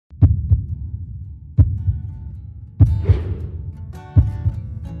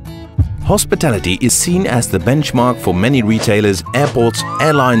Hospitality is seen as the benchmark for many retailers, airports,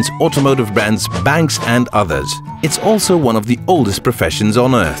 airlines, automotive brands, banks and others. It's also one of the oldest professions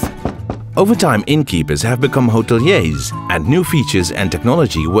on earth. Over time, innkeepers have become hoteliers and new features and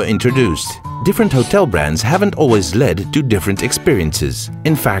technology were introduced. Different hotel brands haven't always led to different experiences.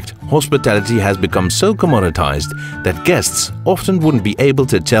 In fact, hospitality has become so commoditized that guests often wouldn't be able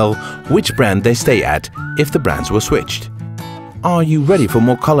to tell which brand they stay at if the brands were switched. Are you ready for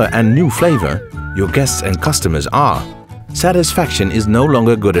more color and new flavor? Your guests and customers are. Satisfaction is no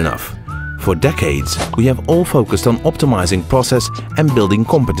longer good enough. For decades, we have all focused on optimizing process and building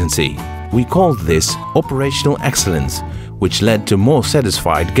competency. We called this operational excellence, which led to more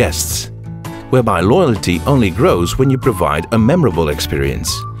satisfied guests. Whereby loyalty only grows when you provide a memorable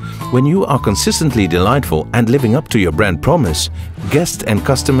experience. When you are consistently delightful and living up to your brand promise, guests and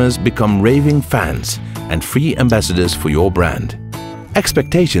customers become raving fans and free ambassadors for your brand.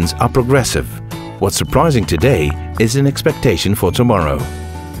 Expectations are progressive. What's surprising today is an expectation for tomorrow.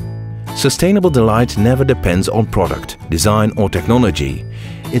 Sustainable delight never depends on product, design or technology.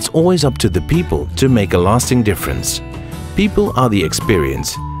 It's always up to the people to make a lasting difference. People are the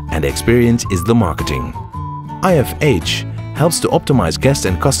experience, and experience is the marketing. IFH helps to optimize guest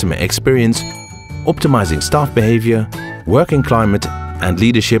and customer experience, optimizing staff behavior, working climate and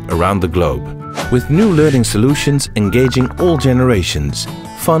leadership around the globe. With new learning solutions engaging all generations,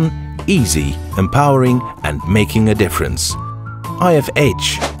 fun, easy, empowering and making a difference.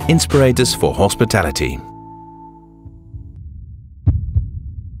 IFH, Inspirators for Hospitality.